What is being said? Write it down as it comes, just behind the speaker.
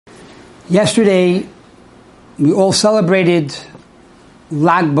Yesterday, we all celebrated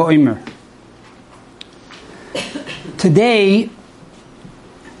Lag BaOmer. Today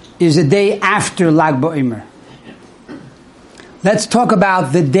is the day after Lag BaOmer. Let's talk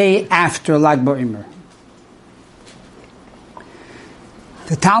about the day after Lag BaOmer.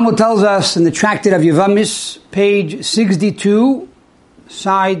 The Talmud tells us in the Tractate of Yevamis, page 62,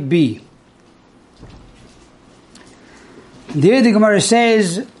 side B. There the Gemara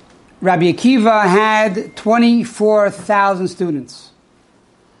says, Rabbi Akiva had 24,000 students.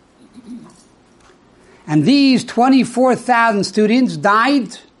 And these 24,000 students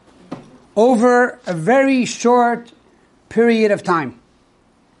died over a very short period of time.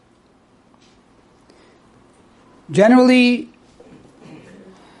 Generally,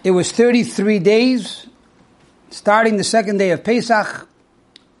 it was 33 days, starting the second day of Pesach,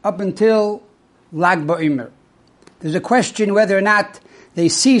 up until Lag BaOmer. There's a question whether or not they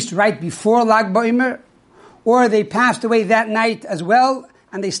ceased right before Lag BaOmer, or they passed away that night as well,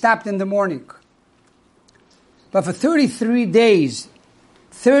 and they stopped in the morning. But for 33 days,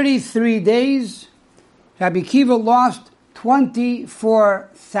 Rabbi Akiva lost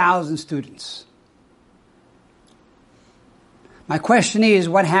 24,000 students. My question is,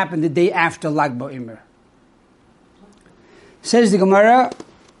 what happened the day after Lag BaOmer? Says the Gemara,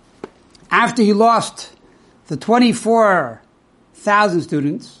 after he lost the 24,000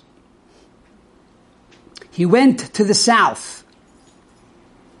 students, he went to the south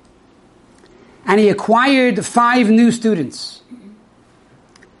and he acquired 5 new students.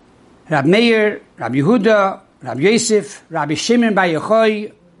 Rabbi Meir, Rabbi Yehuda, Rabbi Yosef, Rabbi Shimon bar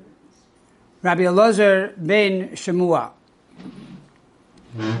Yochai, Rabbi Elazar ben Shemua.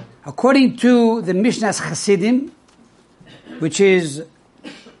 According to the Mishnah's Chassidim, which is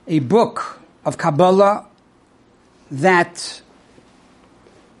a book of Kabbalah that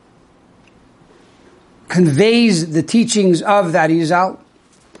conveys the teachings of the Arizal,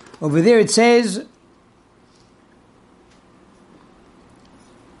 over there it says,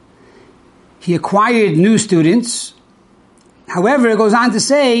 he acquired new students. However, it goes on to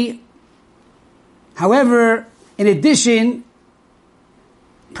say, in addition,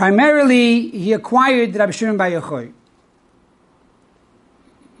 primarily he acquired Rabbi Shimon bar Yochai.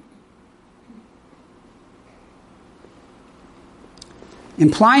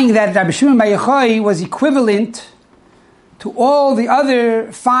 Implying that Rabbi Shimon bar Yochai was equivalent to all the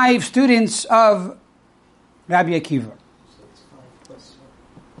other 5 students of Rabbi Akiva.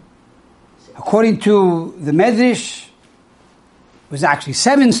 According to the Medrash, it was actually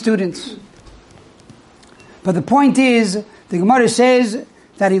 7 students. But the point is, the Gemara says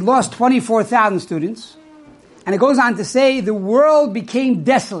that he lost 24,000 students, and it goes on to say the world became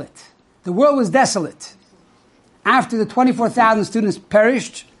desolate. The world was desolate after the 24,000 students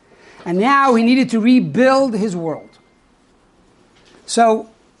perished, and now he needed to rebuild his world. So,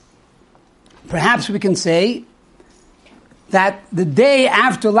 perhaps we can say that the day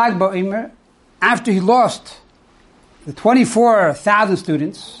after Lag BaOmer, after he lost the 24,000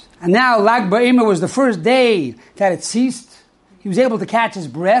 students, and now Lag BaOmer was the first day that it ceased, he was able to catch his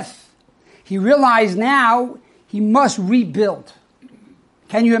breath, he realized now he must rebuild.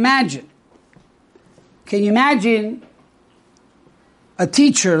 Can you imagine? Can you imagine a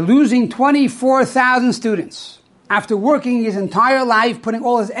teacher losing 24,000 students after working his entire life, putting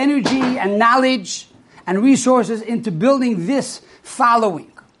all his energy and knowledge and resources into building this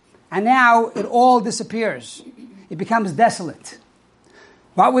following? And now it all disappears. It becomes desolate.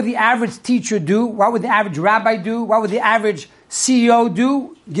 What would the average teacher do? What would the average rabbi do? What would the average CEO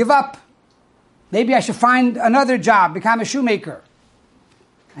do? Give up. Maybe I should find another job, become a shoemaker.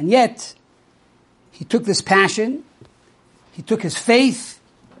 And yet, he took this passion, he took his faith,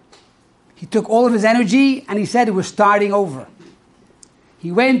 he took all of his energy, and he said it was starting over.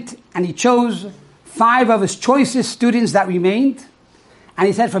 He went and he chose 5 of his choicest students that remained, and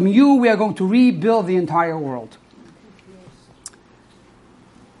he said, from you we are going to rebuild the entire world.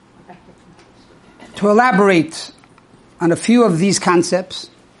 To elaborate on a few of these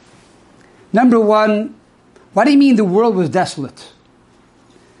concepts, number 1, what do you mean the world was desolate?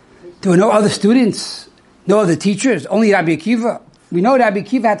 There were no other students, no other teachers, only Rabbi Akiva. We know Rabbi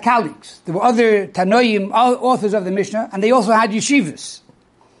Akiva had colleagues. There were other Tanoim, authors of the Mishnah, and they also had yeshivas.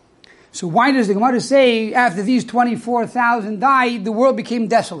 So why does the Gemara say after these 24,000 died, the world became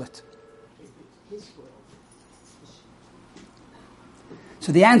desolate?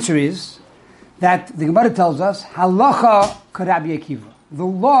 So the answer is that the Gemara tells us, halacha ka Rabbi Akiva. The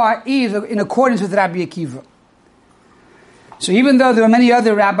law is in accordance with Rabbi Akiva. So even though there were many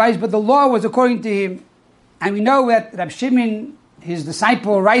other rabbis, but the law was according to him. And we know that Rabbi Shimon his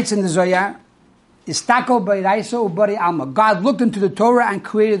disciple, writes in the Zohar, Istako b'iraiso ubari alma. God looked into the Torah and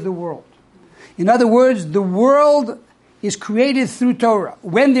created the world. In other words, the world is created through Torah.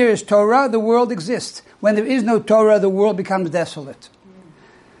 When there is Torah, the world exists. When there is no Torah, the world becomes desolate.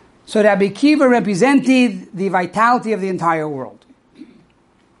 So Rabbi Akiva represented the vitality of the entire world.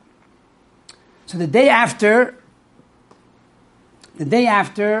 So the day after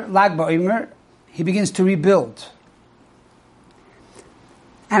Lag BaOmer, he begins to rebuild.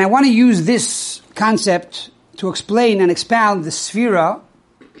 And I want to use this concept to explain and expound the sphera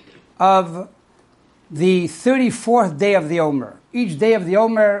of the 34th day of the Omer. Each day of the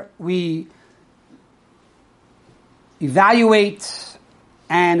Omer, we evaluate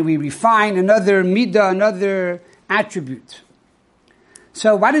and we refine another midah, another attribute.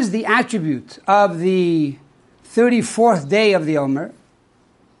 So what is the attribute of the 34th day of the Omer?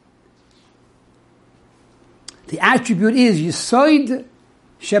 The attribute is Yesod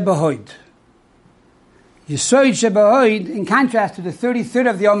Shebahoid. Yesod Shebahoid, in contrast to the 33rd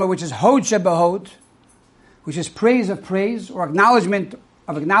of the Omer, which is Hod Shebahoid, which is praise of praise, or acknowledgement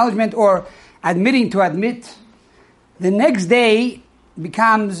of acknowledgement, or admitting to admit. The next day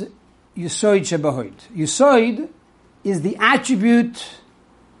becomes Yesod Shebahoid. Yesod is the attribute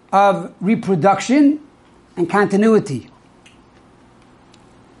of reproduction and continuity.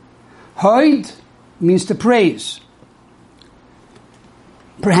 Hoid means to praise.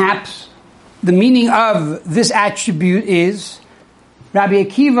 Perhaps the meaning of this attribute is Rabbi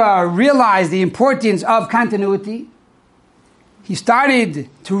Akiva realized the importance of continuity. He started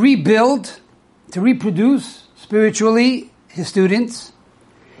to rebuild, to reproduce spiritually his students.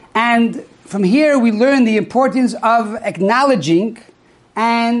 And from here we learn the importance of acknowledging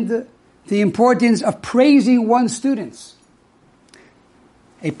and the importance of praising one's students.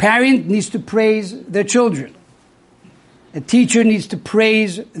 A parent needs to praise their children. A teacher needs to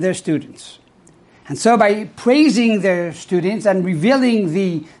praise their students. And so by praising their students and revealing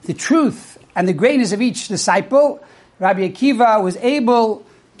the truth and the greatness of each disciple, Rabbi Akiva was able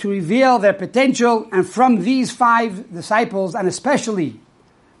to reveal their potential, and from these 5 disciples, and especially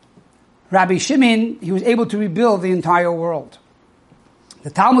Rabbi Shimon, he was able to rebuild the entire world. The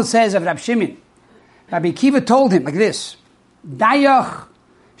Talmud says of Rabbi Shimon, Rabbi Akiva told him like this, Dayach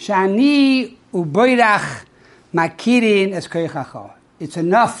shani uboirach makirin es koichacha. It's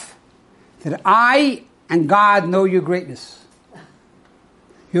enough that I and God know your greatness.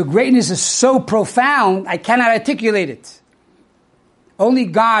 Your greatness is so profound, I cannot articulate it. Only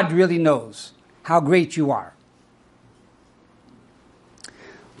God really knows how great you are.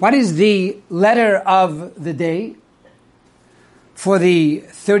 What is the letter of the day for the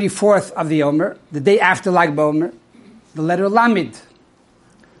 34th of the Omer, the day after Lag BaOmer? The letter Lamed.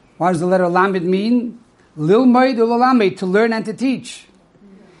 What does the letter Lamed mean? Lilmoid ulalamed, to learn and to teach.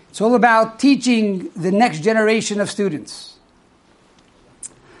 It's all about teaching the next generation of students.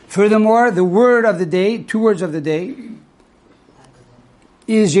 Furthermore, the word of the day, 2 words of the day,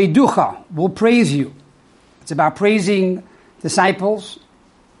 is Yeducha, will praise you. It's about praising disciples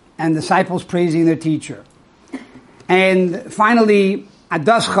and disciples praising their teacher. And finally,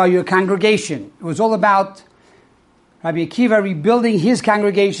 Adascha, your congregation. It was all about Rabbi Akiva rebuilding his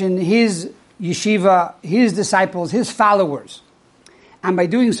congregation, his yeshiva, his disciples, his followers. And by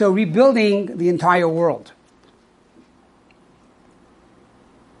doing so, rebuilding the entire world.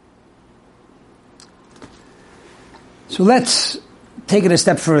 So let's take it a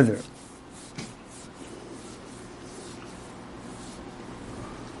step further.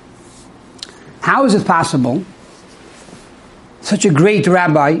 How is it possible such a great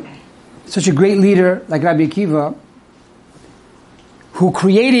rabbi, such a great leader like Rabbi Akiva, who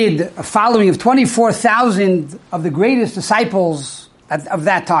created a following of 24,000 of the greatest disciples of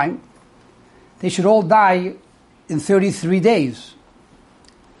that time, they should all die in 33 days?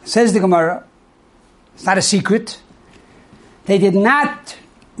 Says the Gemara, it's not a secret, they did not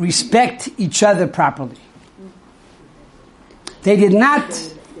respect each other properly. They did not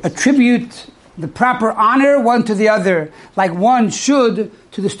attribute the proper honor one to the other like one should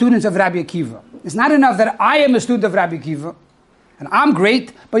to the students of Rabbi Akiva. It's not enough that I am a student of Rabbi Akiva and I'm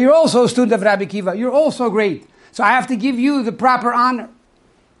great, but you're also a student of Rabbi Akiva. You're also great. So I have to give you the proper honor.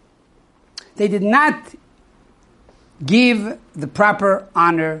 They did not give the proper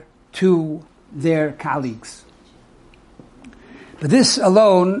honor to their colleagues. But this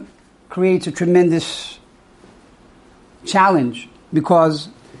alone creates a tremendous challenge, because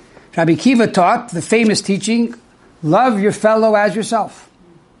Rabbi Akiva taught the famous teaching, love your fellow as yourself.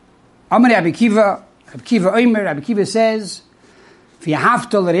 Amar Rabbi Akiva Omer, Rabbi Akiva says,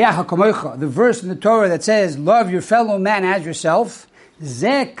 The verse in the Torah that says, love your fellow man as yourself.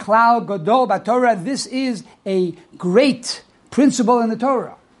 Zeh klal gadol b'Torah. This is a great principle in the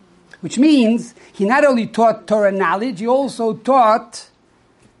Torah. Which means, he not only taught Torah knowledge, he also taught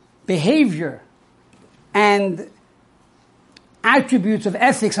behavior and attributes of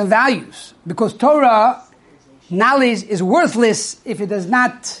ethics and values. Because Torah knowledge is worthless if it does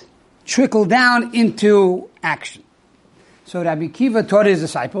not trickle down into action. So Rabbi Akiva taught his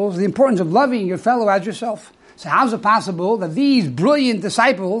disciples the importance of loving your fellow as yourself. So how is it possible that these brilliant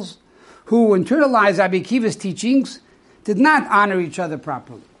disciples who internalized Rabbi Akiva's teachings did not honor each other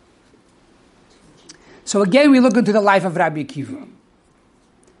properly? So again, we look into the life of Rabbi Akiva.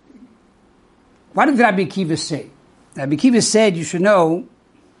 What did Rabbi Akiva say? Rabbi Akiva said, you should know,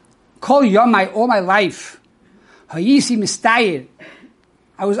 Kol Yomai, all my life, Hayisi Mistayir,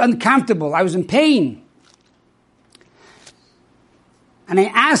 I was uncomfortable, I was in pain. And I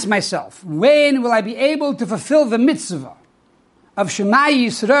asked myself, when will I be able to fulfill the mitzvah of Shema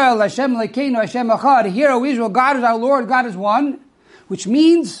Yisrael, Hashem Lekeinu, Hashem Echad, Hear, O Israel, God is our Lord, God is one, which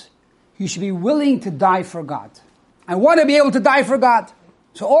means you should be willing to die for God. I want to be able to die for God.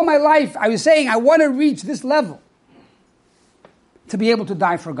 So all my life, I was saying, I want to reach this level to be able to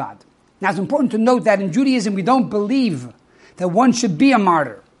die for God. Now it's important to note that in Judaism, we don't believe that one should be a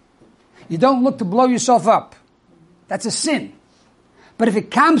martyr. You don't look to blow yourself up. That's a sin. But if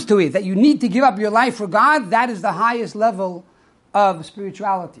it comes to it, that you need to give up your life for God, that is the highest level of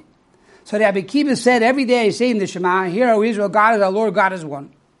spirituality. So Rabbi Akiva said, every day I say in the Shema, Hear, O Israel, God is our Lord, God is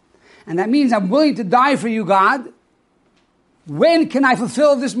one. And that means I'm willing to die for you, God. When can I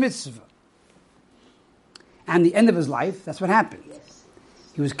fulfill this mitzvah? And the end of his life, that's what happened.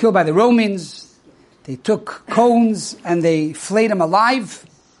 He was killed by the Romans. They took cones and they flayed him alive.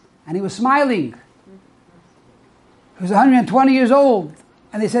 And he was smiling. He was 120 years old.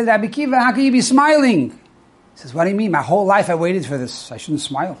 And they said, Rabbi Akiva, how can you be smiling? He says, what do you mean? My whole life I waited for this. I shouldn't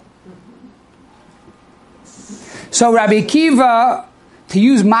smile. So Rabbi Akiva, to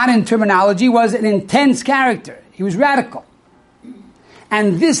use modern terminology, was an intense character. He was radical.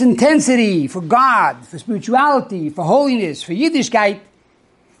 And this intensity for God, for spirituality, for holiness, for Yiddishkeit,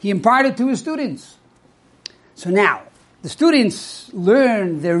 he imparted to his students. So now, the students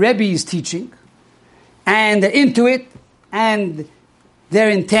learn their Rebbe's teaching, and they're into it, and they're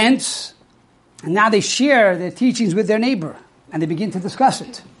intense, and now they share their teachings with their neighbor, and they begin to discuss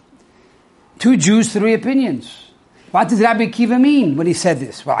it. 2 Jews, 3 opinions. What did Rabbi Akiva mean when he said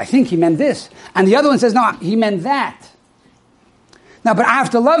this? Well, I think he meant this. And the other one says, no, he meant that. Now, but I have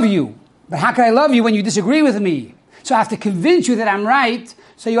to love you. But how can I love you when you disagree with me? So I have to convince you that I'm right,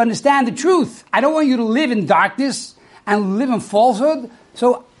 so you understand the truth. I don't want you to live in darkness and live in falsehood.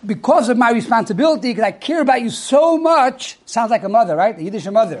 So because of my responsibility, because I care about you so much, sounds like a mother, right? A Yiddish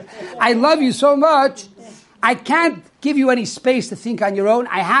mother. I love you so much, I can't give you any space to think on your own.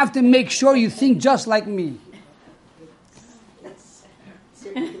 I have to make sure you think just like me.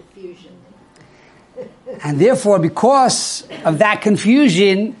 Confusion. And therefore, because of that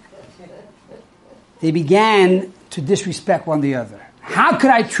confusion, they began to disrespect one the other. How could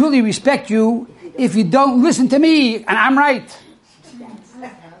I truly respect you if you don't listen to me and I'm right?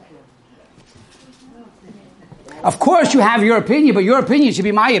 Of course you have your opinion, but your opinion should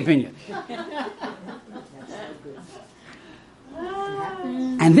be my opinion.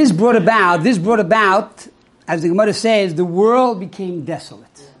 And this brought about, as the Gemara says, the world became desolate.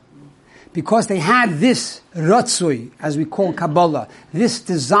 Because they had this ratzui, as we call Kabbalah, this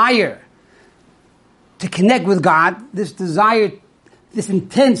desire to connect with God, this desire, this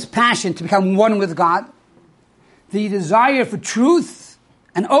intense passion to become one with God, the desire for truth,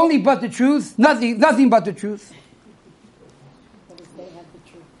 and only but the truth, nothing but the truth.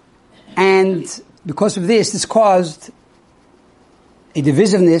 And because of this caused a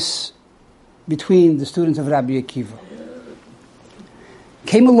divisiveness between the students of Rabbi Akiva.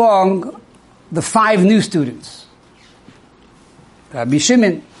 Came along the 5 new students. Rabbi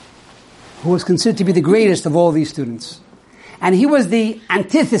Shimon, who was considered to be the greatest of all these students. And he was the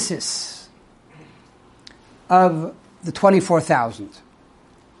antithesis of the 24,000.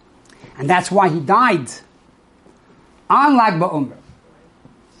 And that's why he died on Lag BaOmer,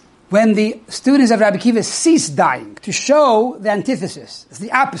 when the students of Rabbi Akiva ceased dying, to show the antithesis. It's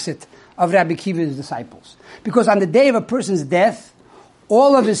the opposite of Rabbi Akiva's disciples. Because on the day of a person's death,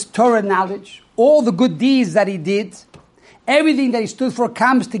 all of his Torah knowledge, all the good deeds that he did, everything that he stood for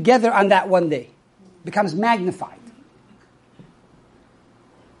comes together on that one day, becomes magnified.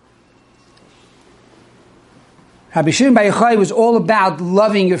 Rabbi Shimon Bar Yochai was all about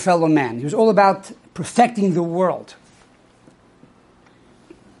loving your fellow man. He was all about perfecting the world.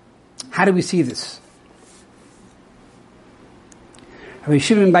 How do we see this? Rabbi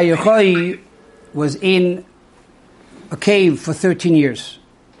Shimon Bar Yochai was in a cave for 13 years.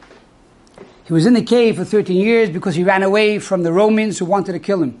 He was in the cave for 13 years because he ran away from the Romans who wanted to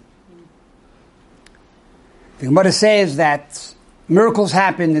kill him. The Gemara says that miracles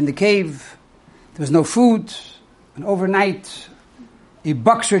happened in the cave. There was no food. And overnight, a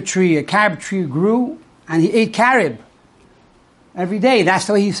buxer tree, a carob tree grew, and he ate carob every day. That's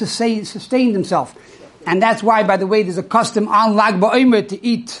the way he sustained himself. And that's why, by the way, there's a custom on Lag BaOmer to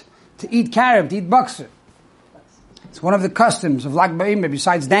eat carob, to eat buxer. It's one of the customs of Lag BaOmer.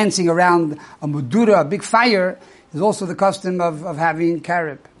 Besides dancing around a mudura, a big fire, there's also the custom of having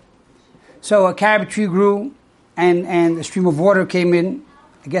carob. So a carob tree grew, and a stream of water came in.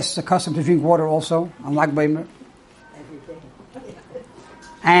 I guess it's a custom to drink water also on Lag BaOmer.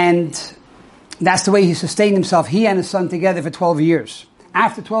 And that's the way he sustained himself, he and his son together, for 12 years.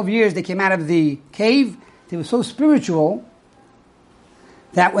 After 12 years, they came out of the cave. They were so spiritual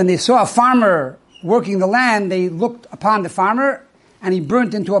that when they saw a farmer working the land, they looked upon the farmer, and he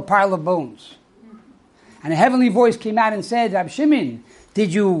burnt into a pile of bones. And a heavenly voice came out and said, Rab Shimon,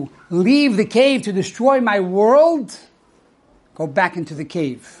 did you leave the cave to destroy my world? Go back into the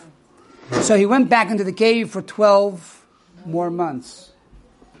cave. So he went back into the cave for 12 more months.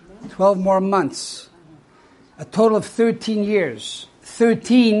 12 more months. A total of 13 years.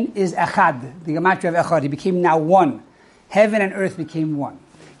 13 is Echad, the gematria of Echad. He became now one. Heaven and earth became one.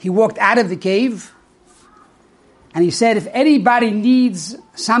 He walked out of the cave, and he said, if anybody needs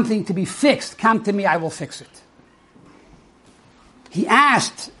something to be fixed, come to me, I will fix it. He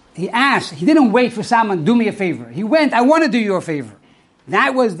asked, he didn't wait for someone, do me a favor. He went, I want to do you a favor.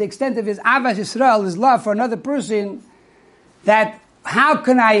 That was the extent of his Avas Yisrael, his love for another person, that how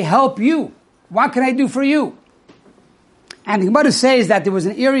can I help you? What can I do for you? And the Gemara says that there was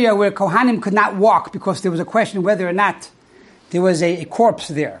an area where Kohanim could not walk because there was a question whether or not there was a corpse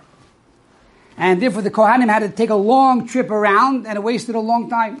there. And therefore the Kohanim had to take a long trip around, and it wasted a long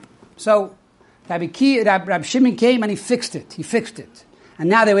time. So Rabbi Shimon came and he fixed it. And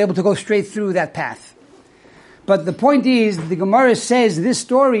now they were able to go straight through that path. But the point is, the Gemara says this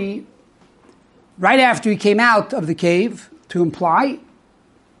story right after he came out of the cave, to imply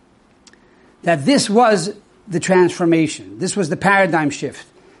that this was the transformation. This was the paradigm shift.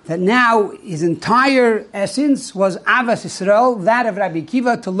 That now his entire essence was Avas Yisrael, that of Rabbi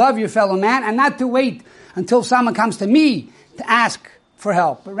Akiva, to love your fellow man and not to wait until someone comes to me to ask for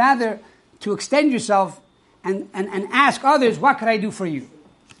help, but rather to extend yourself and ask others, what can I do for you?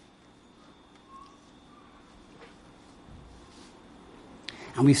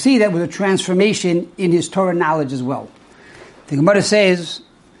 And we see that with a transformation in his Torah knowledge as well. The Gemara says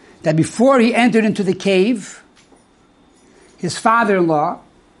that before he entered into the cave, his father-in-law,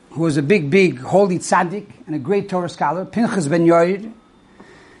 who was a big holy tzaddik and a great Torah scholar, Pinchas ben Yair,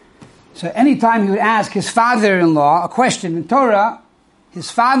 so anytime he would ask his father-in-law a question in Torah,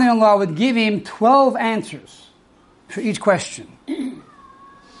 his father-in-law would give him 12 answers for each question.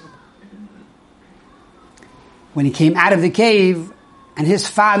 When he came out of the cave and his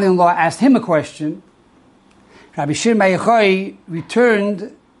father-in-law asked him a question, Rabbi Shimon Bar Yochai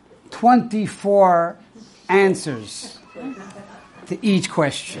returned 24 answers to each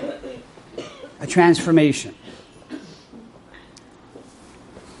question. A transformation.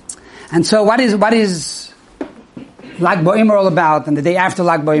 And so what is Lag BaOmer all about, and the day after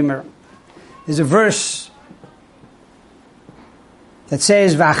Lag BaOmer? There's a verse that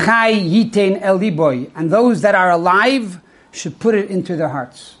says, V'achai yitein el liboy, and those that are alive should put it into their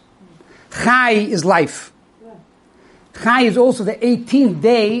hearts. Chai is life. Chai is also the 18th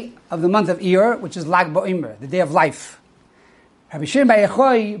day of the month of Iyar, which is Lag BaOmer, the day of life. Rabbi Shimon Bar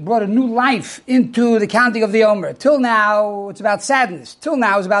Yochai brought a new life into the counting of the Omer. Till now, it's about sadness. Till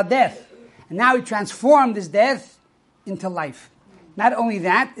now, it's about death. And now he transformed his death into life. Not only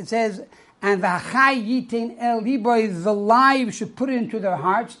that, it says, and v'achai yitein el liboy, the live should put it into their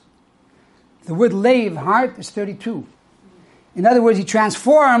hearts. The word leiv, heart, is 32. In other words, he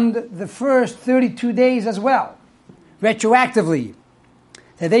transformed the first 32 days as well, retroactively.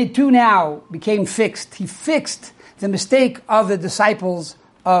 That they too now became fixed. He fixed the mistake of the disciples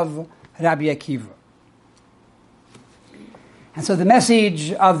of Rabbi Akiva. And so the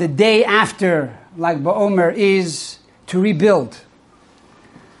message of the day after Lag BaOmer is to rebuild.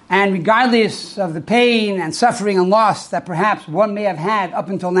 And regardless of the pain and suffering and loss that perhaps one may have had up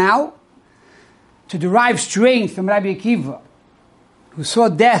until now, to derive strength from Rabbi Akiva, who saw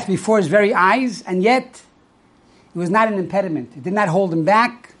death before his very eyes, and yet it was not an impediment. It did not hold him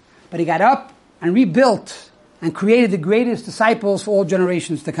back, but he got up and rebuilt and created the greatest disciples for all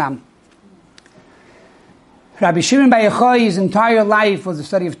generations to come. Rabbi Shimon Bar Yochai's entire life was the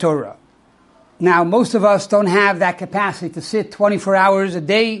study of Torah. Now, most of us don't have that capacity to sit 24 hours a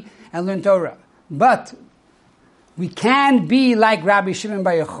day and learn Torah. But we can be like Rabbi Shimon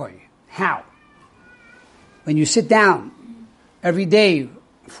Bar Yochai. How? When you sit down every day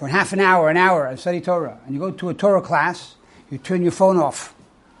for half an hour and study Torah, and you go to a Torah class, you turn your phone off.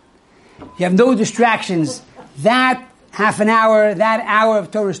 You have no distractions. That half an hour, that hour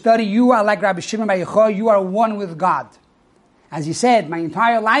of Torah study, you are like Rabbi Shimon Bar Yochai. You are one with God. As he said, my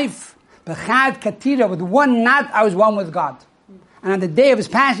entire life, b'chad katira, with one knot, I was one with God. And on the day of his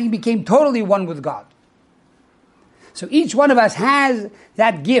passing, he became totally one with God. So each one of us has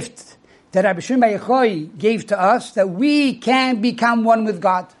that gift that Rabbi Shimon Bar Yochai gave to us, that we can become one with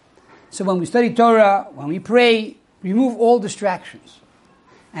God. So when we study Torah, when we pray, remove all distractions.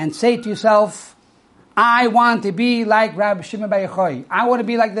 And say to yourself, I want to be like Rabbi Shimon Bar Yochai. I want to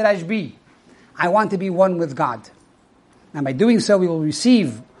be like the Rashbi. I want to be one with God. And by doing so, we will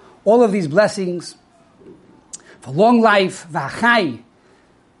receive all of these blessings for long life, v'achai,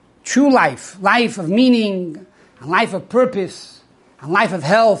 true life, life of meaning, and life of purpose, and life of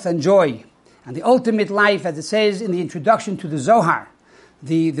health and joy. And the ultimate life, as it says in the introduction to the Zohar,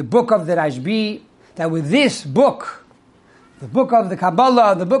 the book of the Rashbi, that with this book, the book of the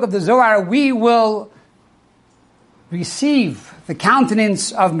Kabbalah, the book of the Zohar, we will receive the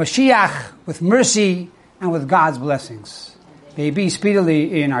countenance of Mashiach with mercy and with God's blessings. May it be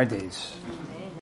speedily in our days.